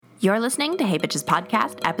You're listening to Hey Bitches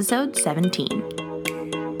Podcast, episode 17.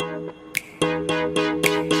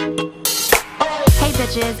 Hey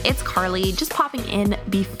bitches, it's Carly, just popping in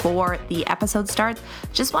before the episode starts.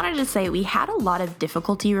 Just wanted to say we had a lot of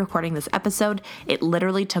difficulty recording this episode. It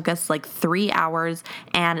literally took us like 3 hours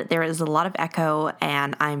and there is a lot of echo,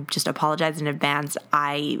 and I'm just apologizing in advance.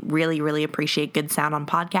 I really appreciate good sound on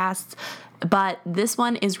podcasts. But this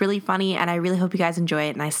one is really funny, and I really hope you guys enjoy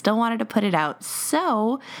it, and I still wanted to put it out.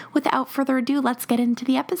 So, without further ado, let's get into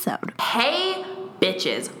the episode. Hey,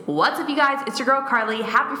 bitches. What's up, you guys? It's your girl, Carly.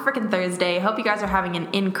 Happy freaking Thursday. Hope you guys are having an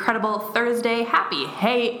incredible Thursday. Happy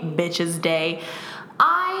Hey Bitches Day.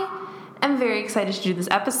 I am very excited to do this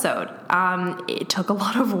episode. It took a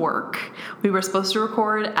lot of work. We were supposed to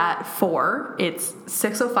record at 4. It's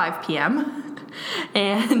 6:05 p.m.,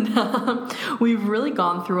 and we've really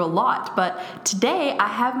gone through a lot. But today I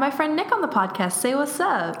have my friend Nick on the podcast. Say what's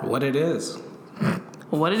up. What it is.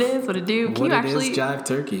 What it is, what it do. Can what you it actually is, Jive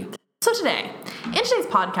Turkey. So today, in today's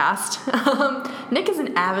podcast, Nick is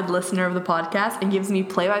an avid listener of the podcast and gives me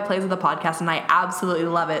play-by-plays of the podcast, and I absolutely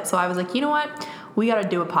love it. So I was like, you know what? We got to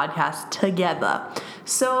do a podcast together.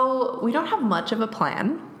 So we don't have much of a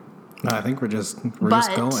plan. No, I think we're just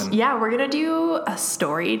going. Yeah, we're going to do a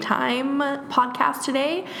story time podcast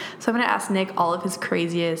today. So I'm going to ask Nick all of his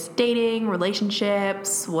craziest dating,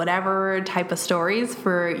 relationships, whatever type of stories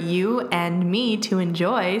for you and me to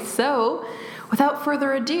enjoy. So without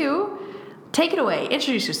further ado, take it away.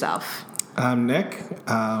 Introduce yourself. I'm Nick.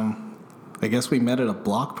 I guess we met at a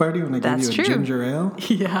block party when I gave you a ginger ale.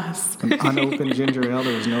 Yes. An unopened ginger ale.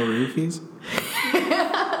 There was no roofies.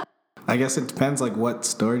 I guess it depends, like, what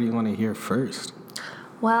story do you want to hear first?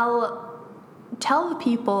 Well, tell the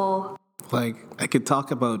people. Like, I could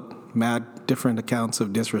talk about mad different accounts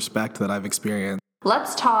of disrespect that I've experienced.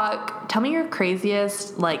 Let's talk. Tell me your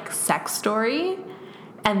craziest, like, sex story.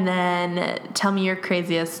 And then tell me your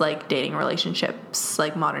craziest, like, dating relationships,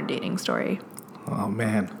 like, modern dating story. Oh,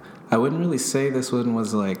 man. I wouldn't really say this one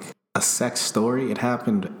was, like, a sex story. It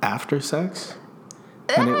happened after sex.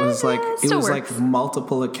 And it was like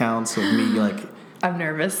multiple accounts of me, like, I'm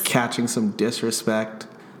nervous, catching some disrespect,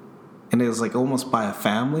 and it was like almost by a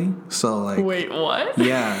family. So like, wait, what?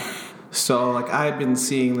 Yeah. So like, I had been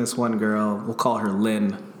seeing this one girl. We'll call her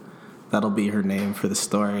Lynn. That'll be her name for the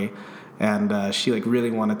story. And she like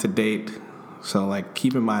really wanted to date. So like,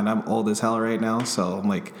 keep in mind, I'm old as hell right now. So I'm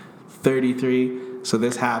like 33. So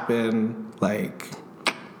this happened like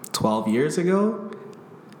 12 years ago.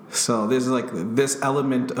 So there's like this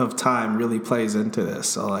element of time really plays into this.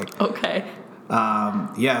 So like, okay,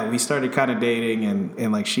 yeah, we started kind of dating,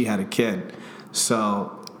 and like she had a kid.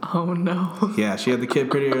 So oh no, yeah, she had the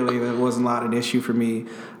kid pretty early. That was not an issue for me.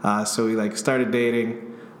 So we like started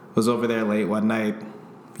dating. Was over there late one night.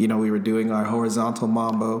 You know, we were doing our horizontal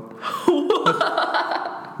mambo.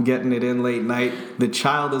 Getting it in late night. The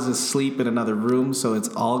child is asleep in another room, so it's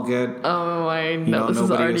all good. Oh, I know, this is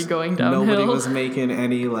already going downhill. Nobody was making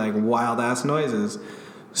any like wild ass noises.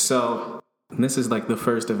 So this is like the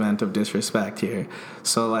first event of disrespect here.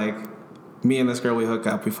 So like, me and this girl, we hook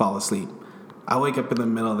up, we fall asleep. I wake up in the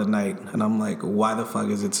middle of the night and I'm like, why the fuck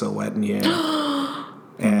is it so wet in here?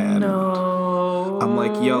 And no. I'm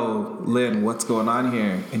like, yo, Lynn, what's going on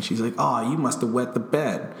here? And she's like, oh, you must have wet the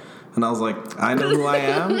bed. And I was like, I know who I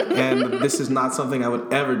am, and this is not something I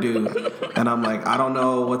would ever do. And I'm like, I don't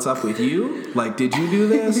know what's up with you. Like, did you do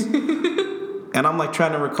this? And I'm like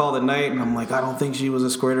trying to recall the night, and I'm like, I don't think she was a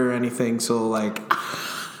squirter or anything. So like,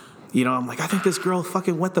 you know, I'm like, I think this girl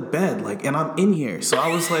fucking wet the bed. Like, and I'm in here. So I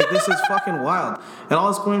was like, this is fucking wild. And all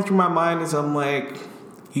that's going through my mind is I'm like,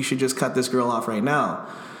 you should just cut this girl off right now.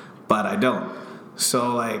 But I don't.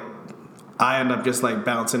 So like, I end up just like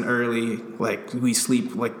bouncing early. Like we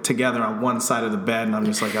sleep like together on one side of the bed, and I'm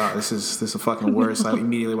just like, oh, this is fucking worse. I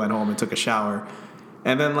immediately went home and took a shower,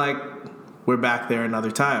 and then like we're back there another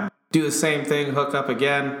time. Do the same thing, hook up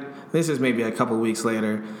again. This is maybe a couple weeks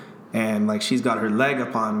later, and like she's got her leg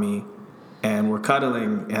up on me, and we're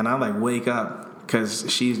cuddling, and I like wake up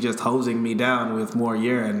because she's just hosing me down with more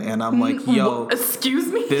urine, and I'm like, yo, excuse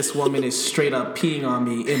me, this woman is straight up peeing on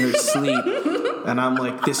me in her sleep. And I'm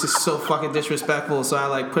like, this is so fucking disrespectful. So I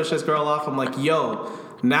like push this girl off. I'm like, yo,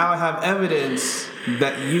 now I have evidence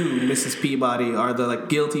that you, Mrs. Peabody, are the like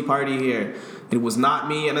guilty party here. It was not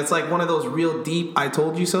me. And it's like one of those real deep I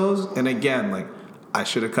told you so's. And again, like, I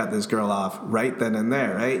should have cut this girl off right then and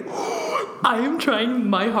there, right? I am trying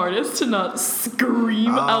my hardest to not scream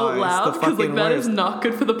out loud, because like that is not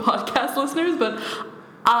good for the podcast listeners, but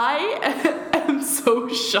I am so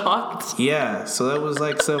shocked. Yeah, so that was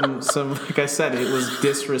like some like I said, it was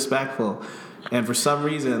disrespectful. And for some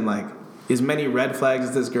reason, like, as many red flags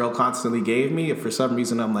as this girl constantly gave me, if for some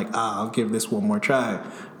reason I'm like, I'll give this one more try.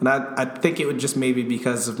 And I think it would just maybe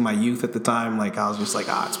because of my youth at the time, like I was just like,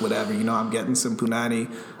 it's whatever, I'm getting some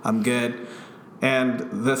punani, I'm good.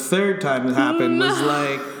 And the third time it happened was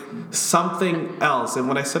like something else. And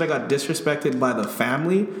when I said I got disrespected by the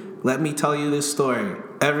family, let me tell you this story.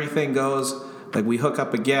 Everything goes, like we hook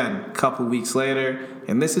up again a couple weeks later,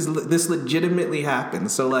 and this legitimately happened.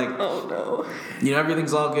 So like, oh no,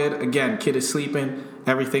 everything's all good. Again, kid is sleeping,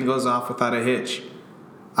 everything goes off without a hitch.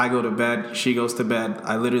 I go to bed, she goes to bed.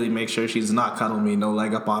 I literally make sure she's not cuddling me, no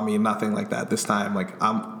leg up on me, nothing like that. This time, like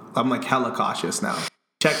I'm like hella cautious now.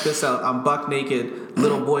 Check this out. I'm buck naked.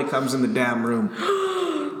 Little boy comes in the damn room.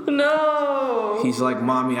 No. He's like,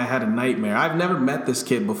 Mommy, I had a nightmare. I've never met this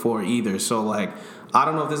kid before either. So, like, I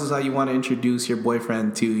don't know if this is how you want to introduce your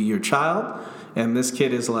boyfriend to your child. And this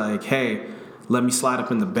kid is like, hey, let me slide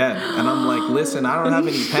up in the bed. And I'm like, listen, I don't have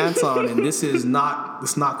any pants on, and it's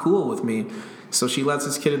not cool with me. So she lets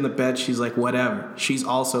this kid in the bed. She's like, whatever. She's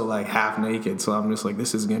also, like, half naked. So I'm just like,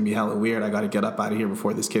 this is going to be hella weird. I got to get up out of here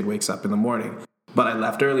before this kid wakes up in the morning. But I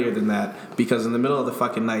left earlier than that because in the middle of the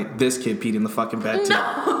fucking night, this kid peed in the fucking bed too.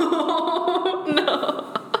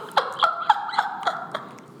 No.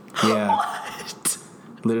 Yeah. What?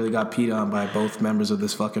 Literally got peed on by both members of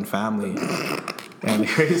this fucking family. And the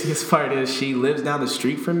craziest part is she lives down the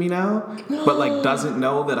street from me now, but like doesn't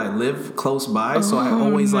know that I live close by. So I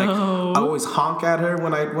always I always honk at her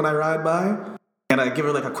when I ride by. And I give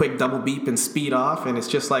her like a quick double beep and speed off, and it's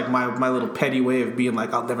just like my little petty way of being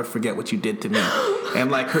like, I'll never forget what you did to me.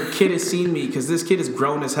 And like her kid has seen me, because this kid is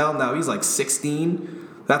grown as hell now. He's like 16.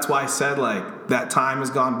 That's why I said like that time has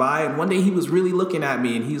gone by. And one day he was really looking at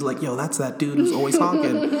me, and he's like, yo, that's that dude who's always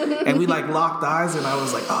honking. And we like locked eyes, and I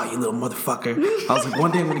was like, oh, you little motherfucker. I was like,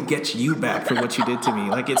 one day I'm gonna get you back for what you did to me.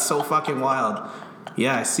 Like, it's so fucking wild.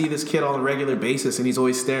 Yeah, I see this kid on a regular basis, and he's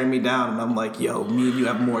always staring me down, and I'm like, yo, me and you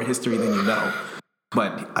have more history than you know.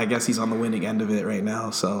 But I guess he's on the winning end of it right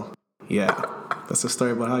now, so yeah. That's the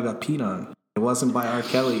story about how I got peed on. It wasn't by R.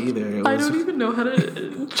 Kelly either. I don't even know how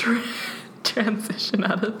to transition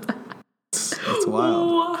out of that. It's wild.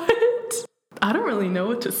 What? I don't really know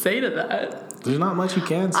what to say to that. There's not much you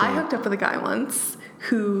can say. I hooked up with a guy once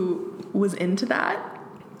who was into that.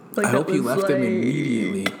 Like, I hope you left him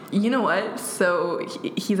immediately. You know what? So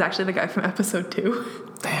he's actually the guy from episode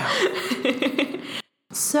 2. Damn.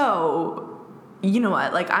 So... you know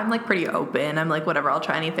what, like, I'm, like, pretty open. I'm like, whatever, I'll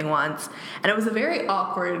try anything once. And it was a very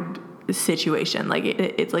awkward situation. Like,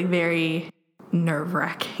 it's, like, very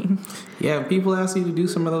nerve-wracking. Yeah, when people ask you to do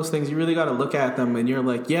some of those things, you really got to look at them, and you're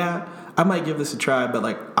like, yeah, I might give this a try, but,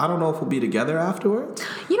 like, I don't know if we'll be together afterwards.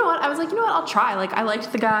 You know what? I was like, you know what, I'll try. Like, I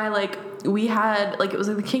liked the guy. Like, we had, like, it was,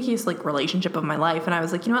 like, the kinkiest, like, relationship of my life. And I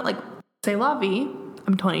was like, you know what, like, c'est la vie.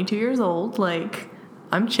 I'm 22 years old. Like,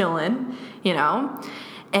 I'm chilling, you know?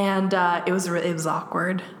 And it was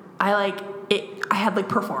awkward. I had like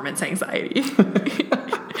performance anxiety.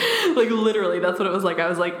 Like, literally, that's what it was like. I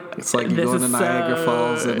was like, it's like you're going to Niagara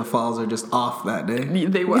Falls and the falls are just off that day.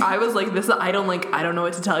 They were. I was like, I don't know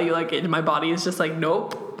what to tell you. Like, my body is just like,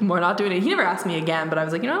 nope, we're not doing it. He never asked me again, but I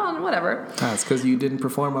was like, you know, whatever. That's because you didn't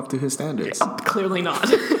perform up to his standards. Clearly not.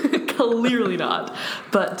 Clearly not.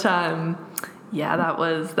 But yeah,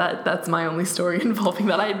 that's my only story involving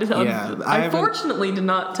that. I fortunately did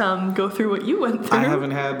not go through what you went through. I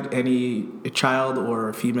haven't had any child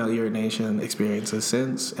or female urination experiences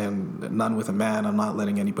since, and none with a man. I'm not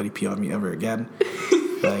letting anybody pee on me ever again.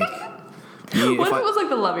 Like, what if it was like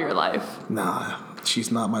the love of your life? Nah, she's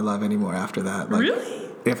not my love anymore after that. Like,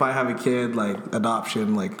 really? If I have a kid, like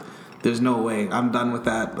adoption, like, there's no way. I'm done with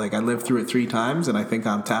that. Like, I lived through it 3 times, and I think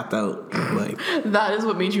I'm tapped out. Like, that is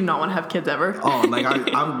what made you not want to have kids ever. Oh, like,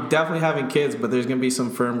 I'm definitely having kids, but there's gonna be some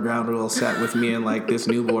firm ground rules set with me and like this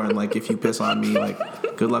newborn. Like, if you piss on me, like,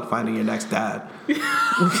 good luck finding your next dad.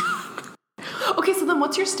 Okay, so then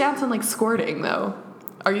what's your stance on like squirting though?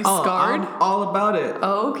 Are you scarred? I'm all about it.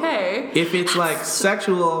 Okay. If it's like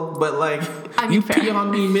sexual, but like you pee on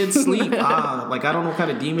me mid-sleep, like, I don't know what kind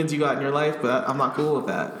of demons you got in your life, but I'm not cool with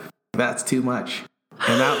that. That's too much.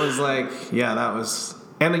 And that was like, yeah, that was,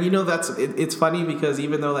 and you know, it's funny because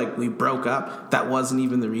even though like we broke up, that wasn't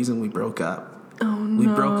even the reason we broke up. Oh no. We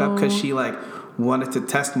broke up because she like wanted to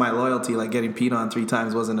test my loyalty, like getting peed on 3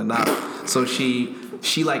 times wasn't enough. So she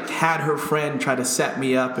like had her friend try to set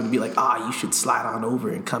me up and be like, you should slide on over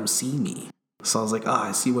and come see me. So I was like,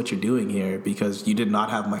 I see what you're doing here, because you did not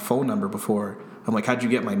have my phone number before. I'm like, how'd you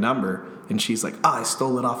get my number? And she's like, I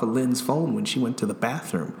stole it off of Lynn's phone when she went to the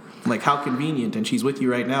bathroom. I'm like, how convenient. And she's with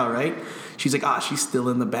you right now, right? She's like, she's still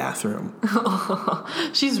in the bathroom.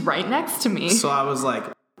 She's right next to me. So I was like,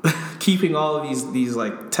 keeping all of these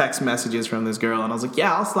like text messages from this girl, and I was like,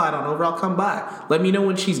 yeah, I'll slide on over, I'll come by. Let me know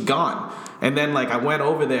when she's gone. And then like I went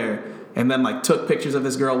over there and then like took pictures of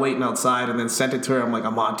this girl waiting outside and then sent it to her. I'm like,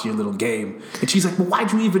 I'm on to your little game. And she's like, well,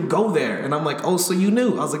 why'd you even go there? And I'm like, oh, so you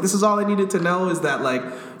knew. I was like, this is all I needed to know, is that like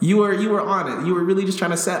you were on it. You were really just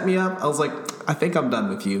trying to set me up. I was like, I think I'm done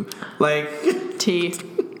with you. Like T.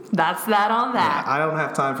 That's that on that. Yeah, I don't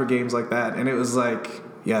have time for games like that. And it was like,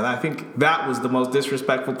 yeah, I think that was the most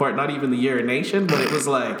disrespectful part. Not even the urination, but it was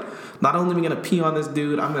like, not only am I going to pee on this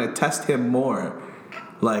dude, I'm going to test him more.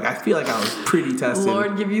 Like, I feel like I was pretty tested.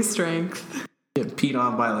 Lord give you strength. Getting peed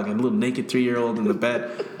on by like a little naked 3-year-old in the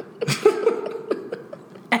bed.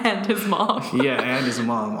 And his mom. Yeah, and his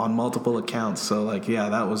mom on multiple accounts. So like, yeah,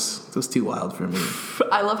 that was too wild for me.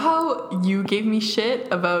 I love how you gave me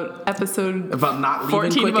shit about episode about not leaving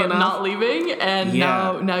 14 quick about enough. Not leaving, and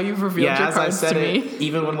now you've revealed your as cards I said to it, me.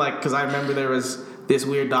 even when like, because I remember there was this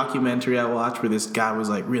weird documentary I watched where this guy was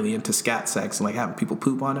like really into scat sex and like having people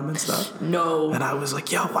poop on him and stuff. No. And I was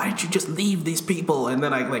like, yo, why didn't you just leave these people? And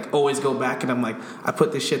then I like always go back and I'm like, I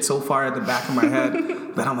put this shit so far at the back of my head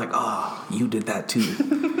that I'm like, oh, you did that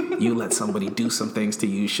too. You let somebody do some things to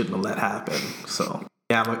you shouldn't have let happen. So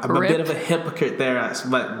yeah, I'm a bit of a hypocrite there,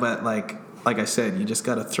 but like I said, you just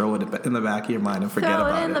gotta throw it in the back of your mind and forget about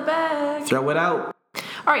it. Throw it in the bag. Throw it out.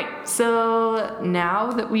 All right, so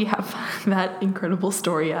now that we have that incredible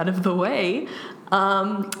story out of the way,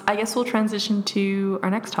 I guess we'll transition to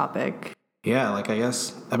our next topic. Yeah, like I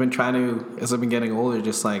guess I've been trying to, as I've been getting older,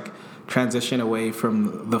 just like transition away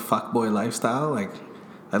from the fuckboy lifestyle. Like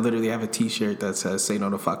I literally have a t-shirt that says "Say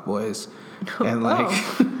no to fuckboys," and like,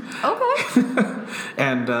 okay,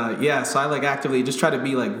 and yeah, so I like actively just try to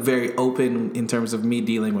be like very open in terms of me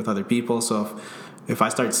dealing with other people. So if I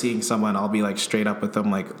start seeing someone, I'll be like straight up with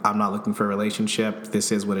them, like, I'm not looking for a relationship.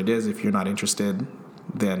 This is what it is. If you're not interested,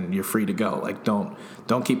 then you're free to go. Like, don't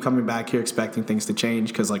keep coming back here expecting things to change,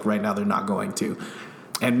 because like right now they're not going to.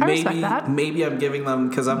 And maybe I'm giving them,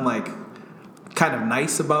 because I'm like kind of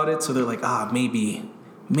nice about it, so they're like,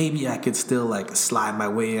 maybe I could still like slide my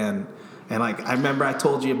way in. And like I remember I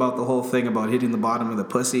told you about the whole thing about hitting the bottom of the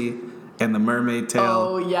pussy and the mermaid tail.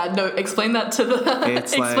 Oh yeah, no. Explain that to the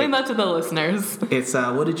that to the listeners. It's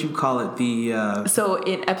what did you call it? So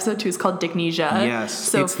in episode 2 is called Dicknesia. Yes.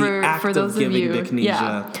 So it's the act for those of you,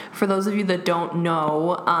 Dicknesia. For those of you that don't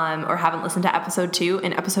know or haven't listened to episode 2,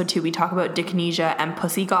 in episode 2 we talk about Dicknesia and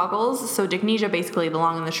pussy goggles. So Dicknesia, basically, the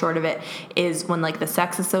long and the short of it is when like the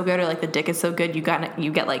sex is so good or like the dick is so good, you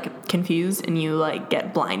get like confused and you like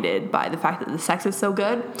get blinded by the fact that the sex is so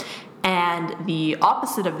good. And the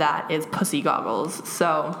opposite of that is pussy goggles.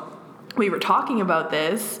 So we were talking about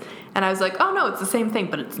this, and I was like, oh no, it's the same thing,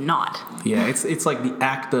 but it's not. Yeah, it's like the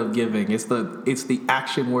act of giving. It's the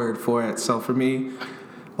action word for it. So for me,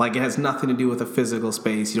 like, it has nothing to do with a physical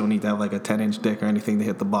space. You don't need to have like a 10-inch dick or anything to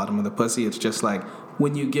hit the bottom of the pussy. It's just like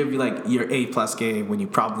when you give like your A+ game when you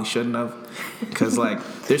probably shouldn't have. Because like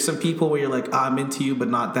there's some people where you're like, I'm into you, but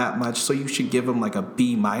not that much. So you should give them like a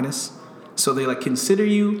B-. So they like consider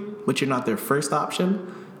you, but you're not their first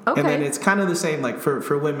option. Okay. And then it's kind of the same like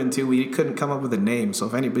for women too. We couldn't come up with a name. So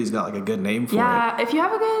if anybody's got like a good name for it. Yeah, if you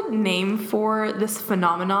have a good name for this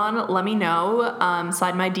phenomenon, let me know.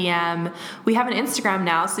 Slide my DM. We have an Instagram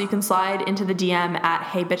now, so you can slide into the DM at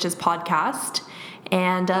Hey Bitches Podcast.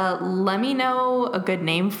 And let me know a good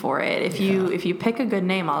name for it. If you pick a good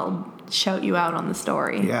name, I'll shout you out on the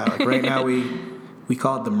story. Yeah, like right now we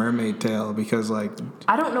call it the mermaid tail because like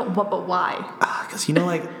I don't know but why. Because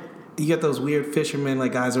like you get those weird fishermen,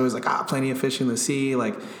 like guys are always like, plenty of fish in the sea,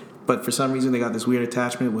 like, but for some reason they got this weird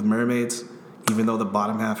attachment with mermaids, even though the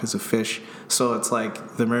bottom half is a fish. So it's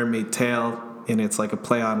like the mermaid tail, and it's like a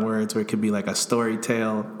play on words where it could be like a story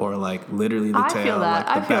tale or like literally the tail, like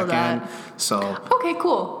the back end. So okay,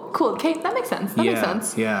 cool. Okay, that makes sense. Makes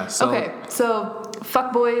sense. Yeah. So, okay, so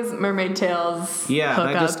fuckboys, mermaid tails. Yeah,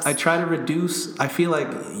 hookups. I try to reduce. I feel like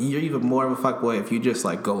you're even more of a fuckboy if you just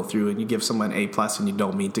like go through and you give someone A+ and you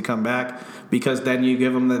don't mean to come back, because then you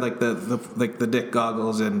give them the dick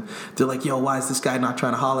goggles and they're like, yo, why is this guy not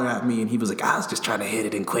trying to holler at me? And he was like, I was just trying to hit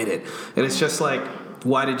it and quit it. And it's just like,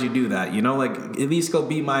 why did you do that? Like at least go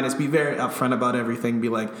B-. Be very upfront about everything. Be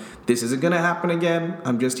like, this isn't gonna happen again.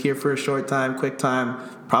 I'm just here for a short time, quick time,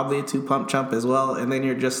 probably a 2 pump chump as well. And then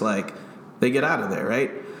you're just like, they get out of there, right?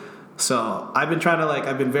 So I've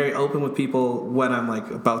been very open with people when I'm like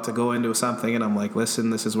about to go into something, and I'm like, listen,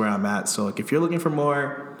 this is where I'm at. So like, if you're looking for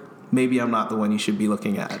more, maybe I'm not the one you should be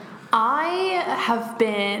looking at.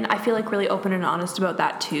 I feel like really open and honest about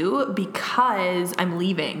that too, because I'm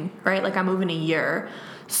leaving, right? Like I'm moving a year.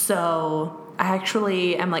 So I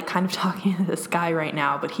actually am like kind of talking to this guy right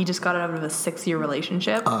now, but he just got out of a 6-year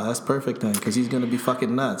relationship. Oh, that's perfect then, because he's going to be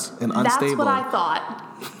fucking nuts and unstable.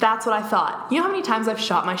 That's what I thought. You know how many times I've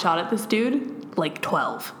shot my shot at this dude? Like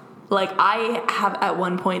 12. Like, I have at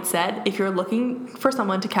one point said, if you're looking for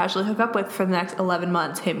someone to casually hook up with for the next 11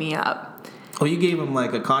 months, hit me up. Oh, you gave him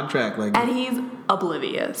like a contract, like. And he's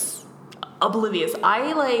oblivious.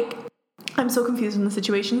 I'm so confused in the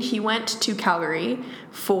situation. He went to Calgary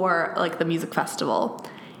for like the music festival,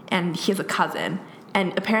 and he has a cousin.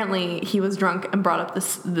 And apparently he was drunk and brought up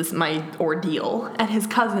this my ordeal. And his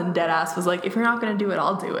cousin, deadass, was like, if you're not going to do it,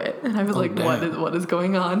 I'll do it. And I was like, damn. what is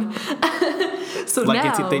going on? So like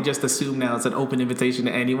now... they just assume now it's an open invitation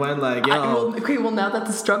to anyone? Like, yo... Well, now that's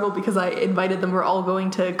a struggle because I invited them. We're all going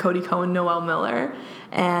to Cody Cohen, Noel Miller.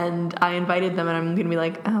 And I invited them, and I'm going to be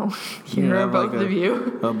like, oh, here are both of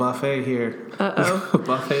you. A buffet here. Uh-oh. A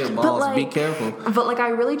buffet of balls. Be careful. But, like, I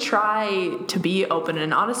really try to be open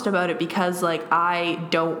and honest about it because, like, I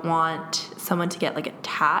don't want someone to get, like,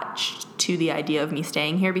 attached to the idea of me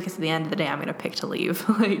staying here because at the end of the day, I'm going to pick to leave.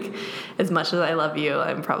 Like, as much as I love you,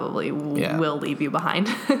 I probably will leave you behind.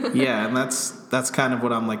 Yeah, and that's kind of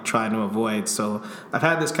what I'm, like, trying to avoid. So I've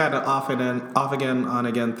had this kind of off again, on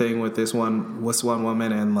again thing with this one woman,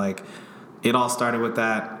 and, like, it all started with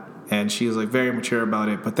that, and she was, like, very mature about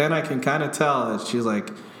it. But then I can kind of tell that she's, like,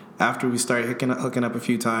 after we start hooking up a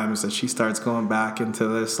few times, that she starts going back into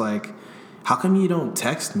this, like, how come you don't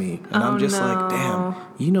text me? And I'm just like, damn,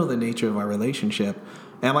 you know the nature of our relationship.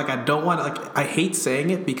 And, like, I don't want to, like, I hate saying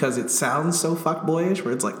it because it sounds so fuckboyish,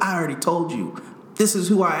 where it's like, I already told you, this is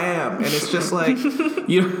who I am. And it's just like,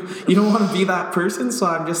 you don't want to be that person. So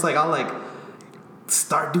I'm just like, I'll, like,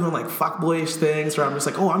 start doing, like, fuckboyish things, where I'm just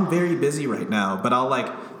like, oh, I'm very busy right now. But I'll, like,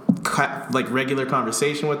 regular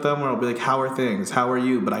conversation with them, where I'll be like, how are things? How are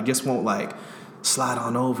you? But I just won't, like, slide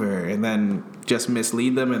on over and then just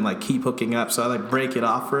mislead them and, like, keep hooking up. So I, like, break it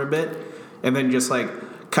off for a bit and then just, like,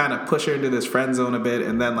 kind of push her into this friend zone a bit,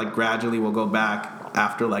 and then, like, gradually we'll go back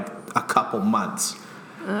after, like, a couple months.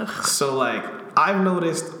 Ugh. So, like, I've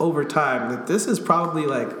noticed over time that this is probably,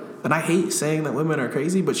 like, and I hate saying that women are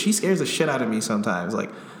crazy, but she scares the shit out of me sometimes. Like,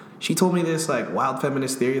 she told me this, like, wild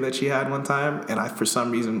feminist theory that she had one time, and I, for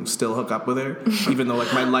some reason, still hook up with her, even though,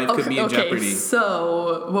 like, my life could be in jeopardy.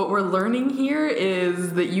 So what we're learning here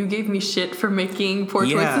is that you gave me shit for making poor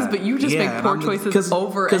choices, but you just make poor choices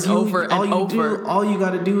over and over and over. All you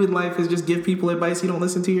got to do in life is just give people advice you don't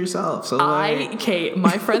listen to yourself. So, like,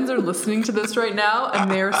 my friends are listening to this right now,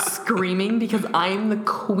 and they're screaming because I'm the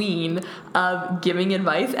queen of giving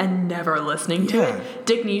advice and never listening to it.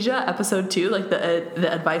 Dicknesia, episode 2, like,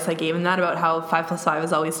 the advice I gave him that about how 5 + 5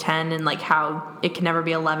 is always 10, and, like, how it can never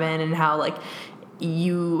be 11, and how, like,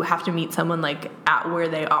 you have to meet someone, like, at where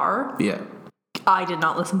they are. Yeah. I did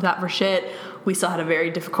not listen to that for shit. We still had a very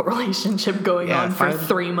difficult relationship going on for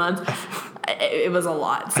 3 months. It was a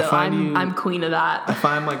lot. So I'm queen of that. I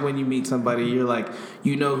find, like, when you meet somebody, you're like,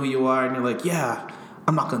 you know who you are, and you're like, yeah,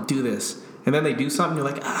 I'm not going to do this. And then they do something,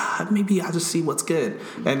 you're like, maybe I'll just see what's good.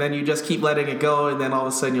 And then you just keep letting it go, and then all of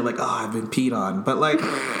a sudden you're like, I've been peed on. But, like,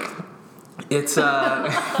 it's, so,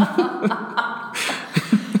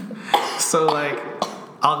 like,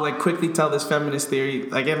 I'll, like, quickly tell this feminist theory,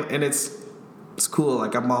 like, and it's cool,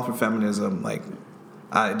 like, I'm all for feminism, like,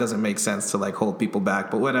 it doesn't make sense to, like, hold people back,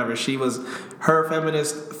 but whatever. Her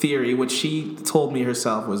feminist theory, which she told me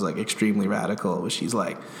herself was, like, extremely radical, was she's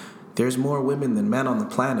like, there's more women than men on the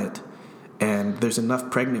planet. And there's enough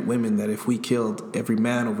pregnant women that if we killed every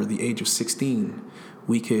man over the age of 16,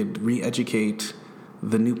 we could re-educate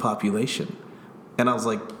the new population. And I was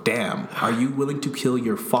like, damn, are you willing to kill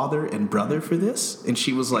your father and brother for this? And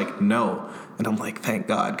she was like, no. And I'm like, thank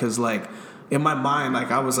God. Because, like, in my mind,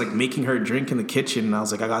 like, I was, like, making her drink in the kitchen, and I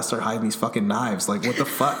was like, I gotta start hiding these fucking knives. Like, what the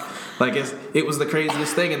fuck? Like, it was the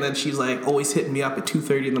craziest thing. And then she's, like, always hitting me up at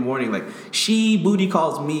 2:30 in the morning. Like, she booty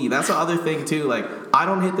calls me. That's the other thing, too. Like, I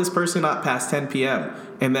don't hit this person up past 10 p.m.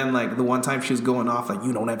 And then, like, the one time she was going off, like,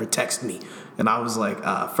 you don't ever text me. And I was like,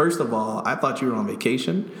 first of all, I thought you were on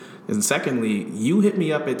vacation. And secondly, you hit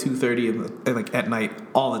me up at 2:30 and, like, at night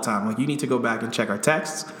all the time. Like, you need to go back and check our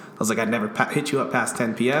texts. I was like, I never hit you up past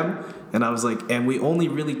 10 p.m. And I was like, and we only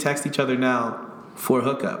really text each other now for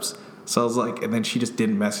hookups. So I was like, and then she just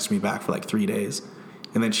didn't message me back for, like, 3 days.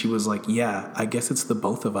 And then she was like, yeah, I guess it's the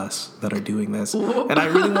both of us that are doing this. And I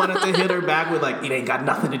really wanted to hit her back with, like, it ain't got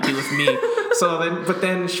nothing to do with me. But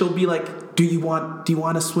then she'll be like, do you want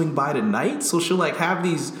to swing by tonight? So she'll, like, have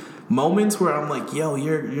these moments where I'm like, yo,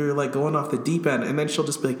 you're like going off the deep end. And then she'll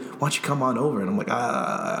just be like, why don't you come on over? And I'm like,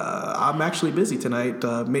 I'm actually busy tonight.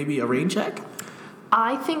 Maybe a rain check?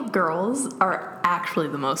 I think girls are actually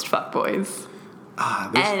the most fuckboys.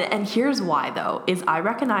 And here's why, though, is I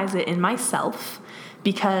recognize it in myself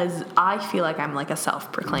because I feel like I'm like a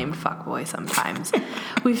self-proclaimed fuckboy sometimes.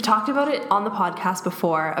 We've talked about it on the podcast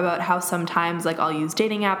before about how sometimes like I'll use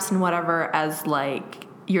dating apps and whatever as like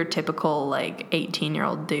your typical like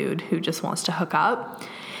 18-year-old dude who just wants to hook up.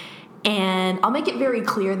 And I'll make it very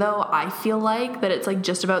clear, though, I feel like that it's, like,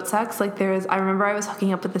 just about sex. Like, I remember I was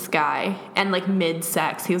hooking up with this guy, and, like,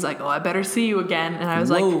 mid-sex, he was like, oh, I better see you again. And I was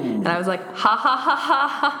Whoa. like, ha, ha, ha, ha,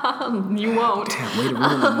 ha, you won't. Damn, way to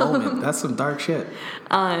ruin the moment. That's some dark shit.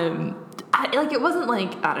 It wasn't,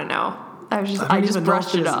 like, I don't know. I just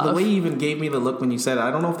brushed it off. The way you even gave me the look when you said it,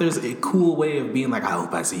 I don't know if there's a cool way of being like, I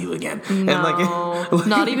hope I see you again. No, and like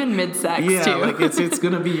not even mid-sex, yeah, too. like it's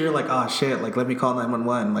gonna be, you're like, oh shit, like let me call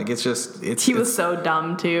 911. Like He was so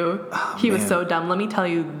dumb, too. He was so dumb. Let me tell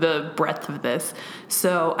you the breadth of this.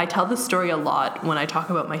 So I tell this story a lot when I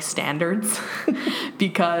talk about my standards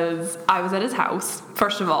because I was at his house.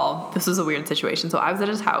 First of all, this was a weird situation. So I was at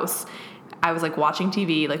his house. I was like watching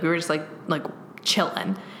TV. Like we were just like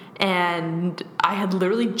chilling. And I had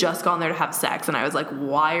literally just gone there to have sex, and I was like,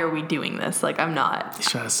 why are we doing this? Like, I'm not. He's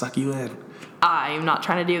trying to suck you in. I'm not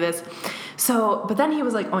trying to do this. So, but then he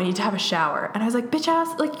was like, oh, I need to have a shower. And I was like, bitch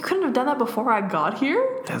ass, like, you couldn't have done that before I got here?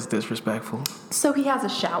 That's disrespectful. So he has a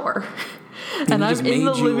shower. And I'm in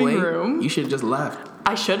the living room. You should have just left.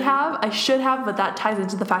 I should have, but that ties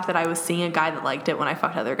into the fact that I was seeing a guy that liked it when I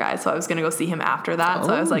fucked other guys, so I was going to go see him after that.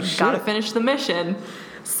 So I was like, gotta finish the mission.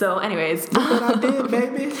 So anyways. Look what I did,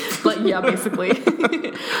 baby. Like, yeah, basically.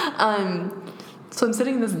 So I'm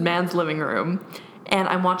sitting in this man's living room, and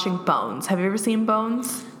I'm watching Bones. Have you ever seen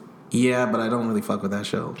Bones? Yeah, but I don't really fuck with that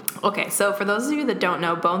show. Okay, so for those of you that don't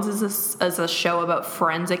know, Bones is a show about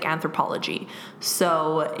forensic anthropology.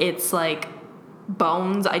 So it's like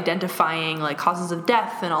bones identifying like causes of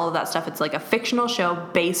death and all of that stuff. It's like a fictional show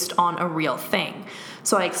based on a real thing.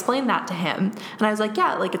 So I explained that to him, and I was like,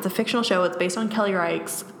 yeah, like it's a fictional show. It's based on Kelly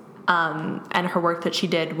Reichs and her work that she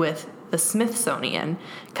did with the Smithsonian,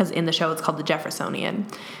 because in the show it's called the Jeffersonian.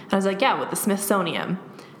 And I was like, yeah, with the Smithsonian.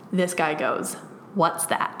 This guy goes, what's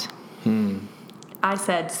that? I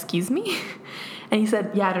said, excuse me? And he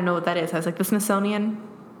said, yeah, I don't know what that is. I was like, the Smithsonian,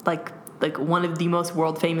 like one of the most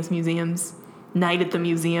world famous museums, night at the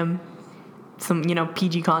museum, some,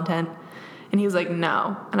 PG content. And he was like,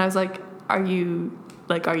 no. And I was like, are you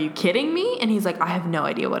kidding me? And he's like, I have no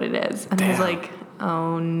idea what it is. And I was like,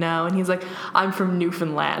 oh no. And he's like, I'm from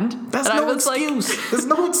Newfoundland. That's and no excuse. Like, there's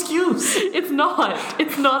no excuse. It's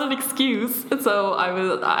not an excuse. And so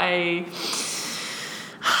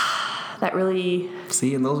that really...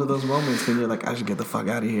 See, and those are those moments when you're like, I should get the fuck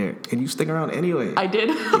out of here. And you stick around anyway. I did.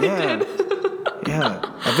 Yeah. Yeah.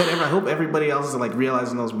 I hope everybody else is like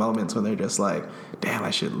realizing those moments when they're just like, damn,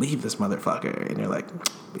 I should leave this motherfucker. And you're like,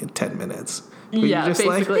 in 10 minutes. But yeah,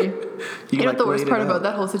 basically. You know what the worst part about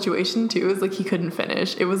that whole situation too is like he couldn't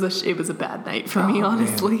finish. It was a bad night for me,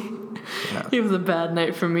 honestly. Yeah. It was a bad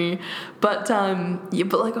night for me. But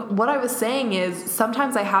but like what I was saying is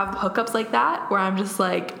sometimes I have hookups like that where I'm just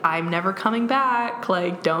like, I'm never coming back.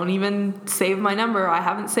 Like, don't even save my number. I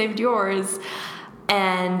haven't saved yours.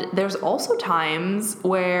 And there's also times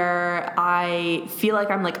where I feel like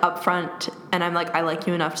I'm like upfront and I'm like, I like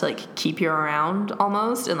you enough to like keep you around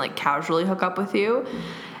almost and like casually hook up with you.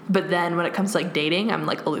 But then when it comes to like dating, I'm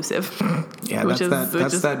like elusive. Yeah, that's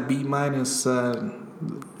that B-.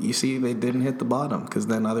 You see, they didn't hit the bottom because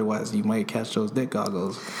then otherwise you might catch those dick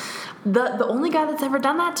goggles. The only guy that's ever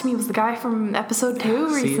done that to me was the guy from episode 2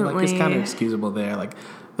 recently. See, like it's kind of excusable there. Like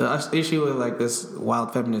the issue with like this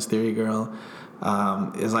wild feminist theory girl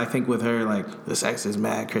is I think with her like the sex is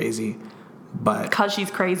mad crazy, but because she's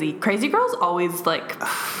crazy. Crazy girls always like.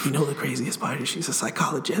 The craziest part is she's a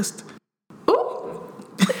psychologist. Ooh.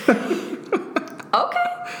 Okay.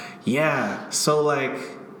 Yeah. So like,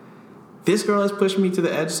 this girl has pushed me to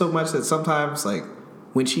the edge so much that sometimes like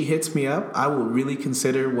when she hits me up, I will really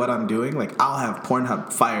consider what I'm doing. Like I'll have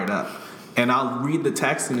Pornhub fired up, and I'll read the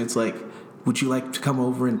text, and it's like, "Would you like to come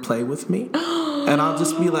over and play with me?" And I'll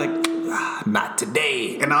just be like, not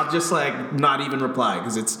today. And I'll just like not even reply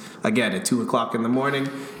because it's again at 2:00 in the morning,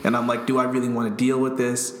 and I'm like, do I really want to deal with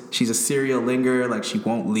this? She's a serial lingerer, like she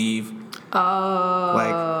won't leave. Oh.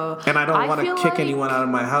 Like, and I don't want to kick anyone out of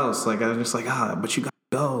my house. Like I'm just like, but you gotta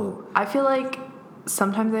go. I feel like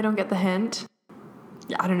sometimes I don't get the hint.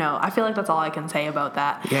 I don't know. I feel like that's all I can say about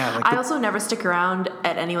that. Yeah. Like I also never stick around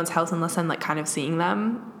at anyone's house unless I'm like kind of seeing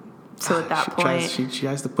them. So at that point, she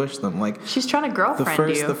has to push them. Like she's trying to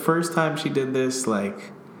girlfriend you. The first time she did this,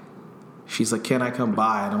 like She's like, can I come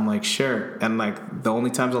by? And I'm like, sure. And like the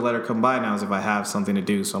only times I'll let her come by now is if I have something to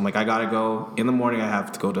do. So I'm like, I gotta go in the morning. I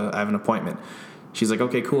have an appointment. She's like,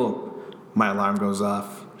 okay, cool. My alarm goes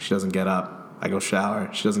off. She doesn't get up. I go shower.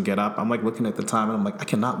 She doesn't get up. I'm like looking at the time and I'm like, I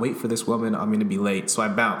cannot wait for this woman. I'm gonna be late. So I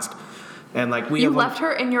bounced. And like you left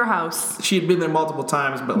her in your house. She had been there multiple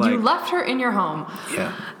times, but like you left her in your home.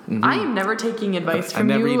 Yeah. Mm-hmm. I am never taking advice from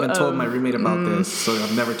you. I never even told my roommate about this, so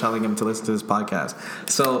I'm never telling him to listen to this podcast.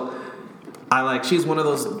 So she's one of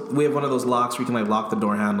those. We have one of those locks where you can like lock the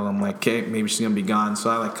door handle. I'm like, okay, maybe she's gonna be gone. So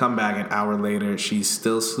I like come back an hour later. She's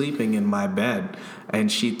still sleeping in my bed, and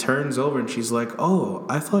she turns over and she's like, "Oh,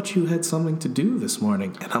 I thought you had something to do this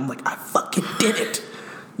morning." And I'm like, "I fucking did it.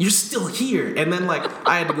 You're still here." And then like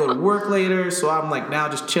I had to go to work later, so I'm like now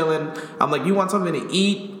just chilling. I'm like, "You want something to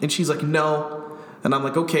eat?" And she's like, "No." And I'm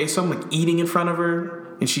like, "Okay." So I'm like eating in front of her,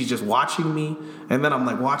 and she's just watching me. And then I'm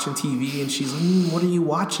like watching TV, and she's like, "What are you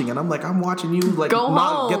watching?" And I'm like, "I'm watching you like go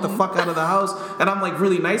not home. Get the fuck out of the house." And I'm like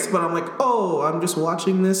really nice, but I'm like, "Oh, I'm just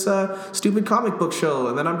watching this stupid comic book show."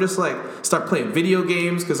 And then I'm just like start playing video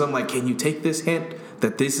games because I'm like, "Can you take this hint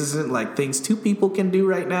that this isn't like things two people can do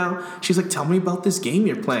right now?" She's like, "Tell me about this game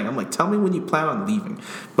you're playing." I'm like, "Tell me when you plan on leaving."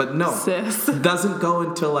 But no, sis. It doesn't go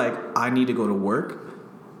until like I need to go to work.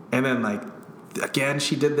 And then like again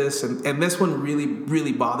she did this, and this one really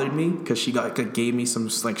really bothered me because she gave me some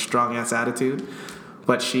like strong ass attitude.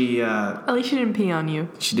 But she at least she didn't pee on you.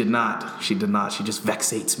 She did not. She just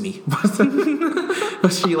vexates me.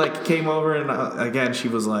 But she like came over and again she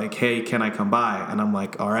was like, "Hey, can I come by?" And I'm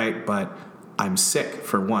like, "All right, but I'm sick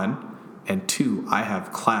for one, and two, I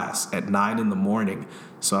have class at 9 a.m.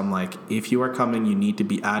 So I'm like, if you are coming, you need to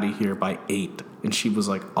be out of here by 8. And she was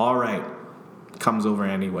like, "All right." Comes over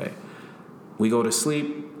anyway. We go to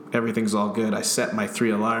sleep. Everything's all good. I set my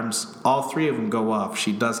 3 alarms. All 3 of them go off.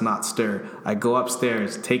 She does not stir. I go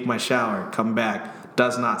upstairs, take my shower, come back,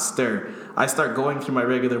 does not stir. I start going through my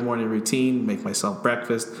regular morning routine, make myself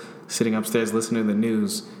breakfast, sitting upstairs listening to the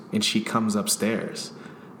news, and she comes upstairs.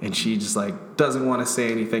 And she just like doesn't want to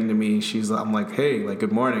say anything to me. I'm like, "Hey, like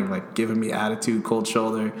good morning," like giving me attitude, cold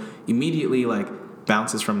shoulder. Immediately like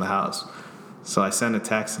bounces from the house. So I send a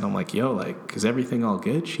text and I'm like, "Yo, like, is everything all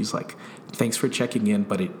good?" She's like, "Thanks for checking in,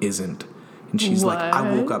 but it isn't." And she's like, "I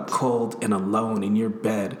woke up cold and alone in your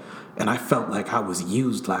bed, and I felt like I was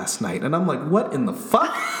used last night." And I'm like, "What in the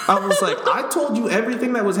fuck?" I was like, "I told you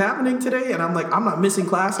everything that was happening today, and I'm like, I'm not missing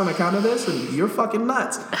class on account of this, and you're fucking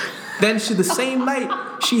nuts." Then the same night,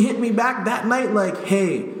 she hit me back that night like,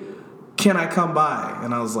 "Hey, can I come by?"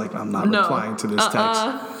 And I was like, I'm not replying to this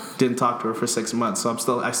text. Didn't talk to her for 6 months, so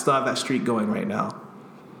I still have that streak going right now.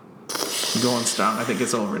 I'm going strong. I think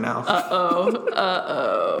it's over now.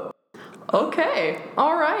 Okay,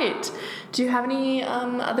 all right. Do you have any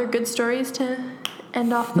other good stories to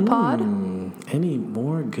end off the pod? Any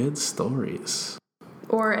more good stories?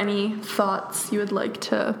 Or any thoughts you would like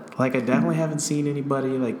to? Like, I definitely haven't seen anybody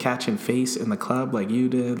like catching face in the club like you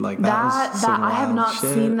did. Like that was some I have not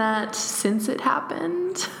shit. seen that since it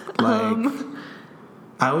happened. Like,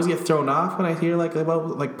 I always get thrown off when I hear like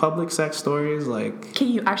about like public sex stories. Like, okay,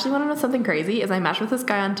 you actually want to know something crazy? Is I matched with this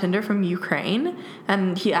guy on Tinder from Ukraine,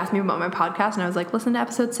 and he asked me about my podcast, and I was like, "Listen to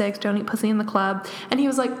episode 6, don't eat pussy in the club." And he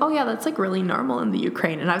was like, "Oh yeah, that's like really normal in the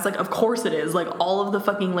Ukraine." And I was like, "Of course it is. Like all of the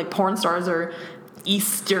fucking like porn stars are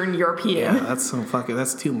Eastern European." Yeah,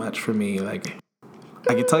 that's too much for me. Like,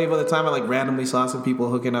 I can tell you about the time I like randomly saw some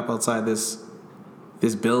people hooking up outside this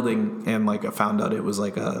building, and like I found out it was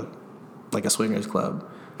like a swingers club.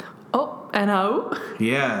 Oh, and how?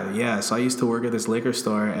 Yeah. So I used to work at this liquor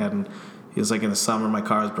store, and it was like in the summer, my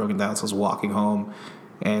car was broken down, so I was walking home,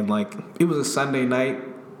 and like it was a Sunday night,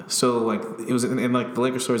 so like it was in like the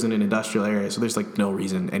liquor store is in an industrial area, so there's like no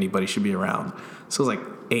reason anybody should be around. So it was like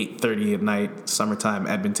 8:30 at night, summertime,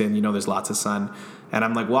 Edmonton. You know, there's lots of sun. And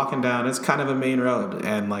I'm like walking down, it's kind of a main road,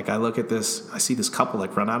 and like I look at this, I see this couple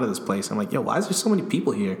like run out of this place. I'm like, "Yo, why is there so many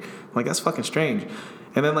people here?" I'm like, "That's fucking strange."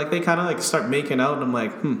 And then like they kind of like start making out, and I'm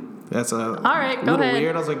like, that's all right, little go ahead.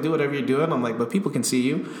 weird. I was like, "Do whatever you're doing." I'm like, "But people can see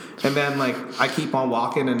you." And then like I keep on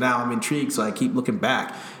walking, and now I'm intrigued, so I keep looking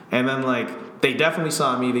back. And then like they definitely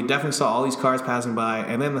saw me. They definitely saw all these cars passing by.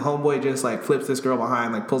 And then the homeboy just like flips this girl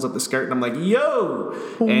behind, like pulls up the skirt, and I'm like, "Yo!"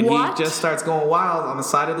 And What? he just starts going wild on the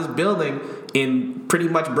side of this building in pretty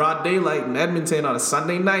much broad daylight in Edmonton on a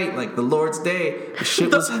Sunday night, like the Lord's Day. The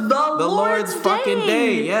shit was The the Lord's fucking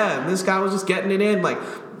Day. day. Yeah, and this guy was just getting it in, like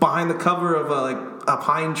behind the cover of a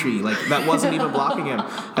pine tree, like that wasn't even blocking him.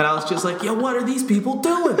 And I was just like, "Yo, what are these people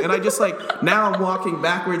doing?" And I just like, now I'm walking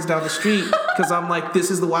backwards down the street because I'm like, this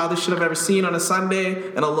is the wildest shit I've ever seen on a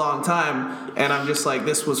Sunday in a long time. And I'm just like,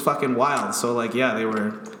 this was fucking wild. So like, yeah, they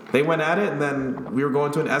were they went at it, and then we were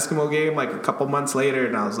going to an Eskimo game like a couple months later,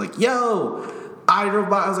 and I was like, yo, I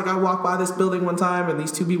walked by this building one time, and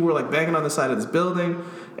these two people were like banging on the side of this building,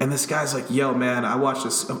 and this guy's like, yo, man, I watched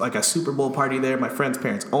a Super Bowl party there. My friend's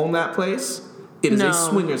parents own that place. It is a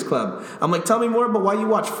swingers club. I'm like, tell me more about why you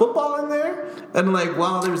watch football in there. And like,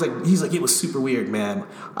 while there was like, he's like, it was super weird, man.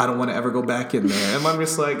 I don't want to ever go back in there. And I'm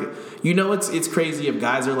just like, it's crazy if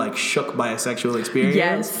guys are like shook by a sexual experience.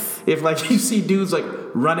 Yes. If like you see dudes like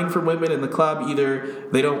running from women in the club, either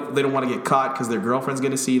they don't want to get caught because their girlfriend's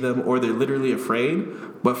going to see them, or they're literally afraid.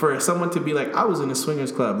 But for someone to be like, I was in a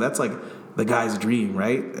swingers club, that's like the guy's dream,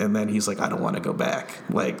 right? And then he's like, I don't want to go back.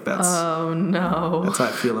 Like that's oh no. That's how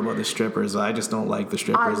I feel about the strippers. I just don't like the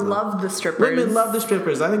strippers. I love the strippers. Women love the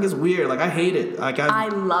strippers. I think it's weird. Like I hate it. Like I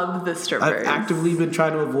love the strippers. I've actively been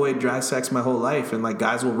trying to avoid dry sex my whole life, and like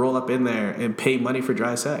guys will roll up in there and pay money for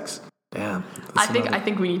dry sex. Damn. I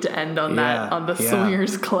think we need to end on that on the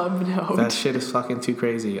swingers club note. That shit is fucking too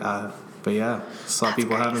crazy. But yeah, saw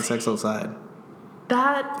people having sex outside.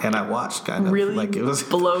 And I watched kind of really like it was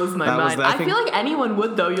blows my mind. I feel like anyone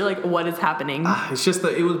would though. You're like, what is happening? It's just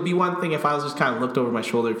that it would be one thing if I was just kind of looked over my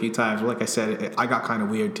shoulder a few times. But like I said, I got kind of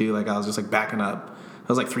weird too. Like I was just like backing up. I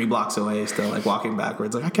was like 3 blocks away, still like walking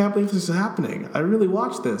backwards. Like I can't believe this is happening. I really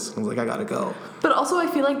watched this. I was like, I gotta go. But also, I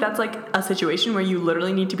feel like that's like a situation where you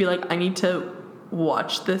literally need to be like, I need to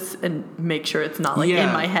watch this and make sure it's not like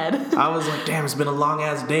in my head. I was like, damn, it's been a long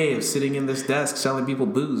ass day of sitting in this desk selling people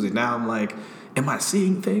booze, and now I'm like, am I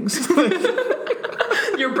seeing things?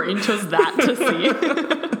 Your brain chose that to see.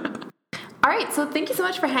 All right, so thank you so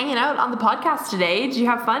much for hanging out on the podcast today. Did you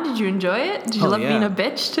have fun? Did you enjoy it? Did you love being a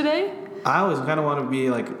bitch today? I always kind of want to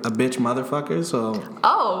be like a bitch motherfucker, so.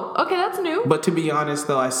 Oh, okay, that's new. But to be honest,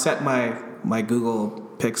 though, I set my Google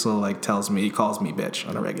Pixel like tells me, he calls me bitch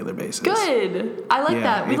on a regular basis. Good. I like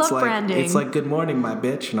that. We love branding. It's like, good morning, my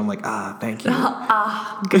bitch. And I'm like, thank you.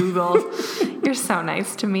 Google. You're so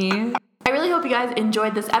nice to me. I really hope you guys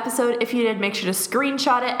enjoyed this episode. If you did, make sure to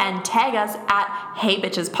screenshot it and tag us at Hey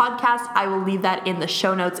Bitches Podcast. I will leave that in the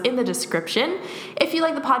show notes in the description. If you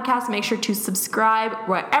like the podcast, make sure to subscribe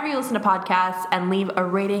wherever you listen to podcasts and leave a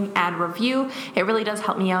rating and review. It really does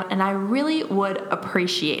help me out, and I really would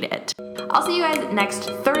appreciate it. I'll see you guys next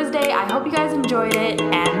Thursday. I hope you guys enjoyed it,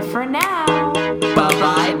 and for now,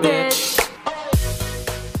 bye-bye, bitch.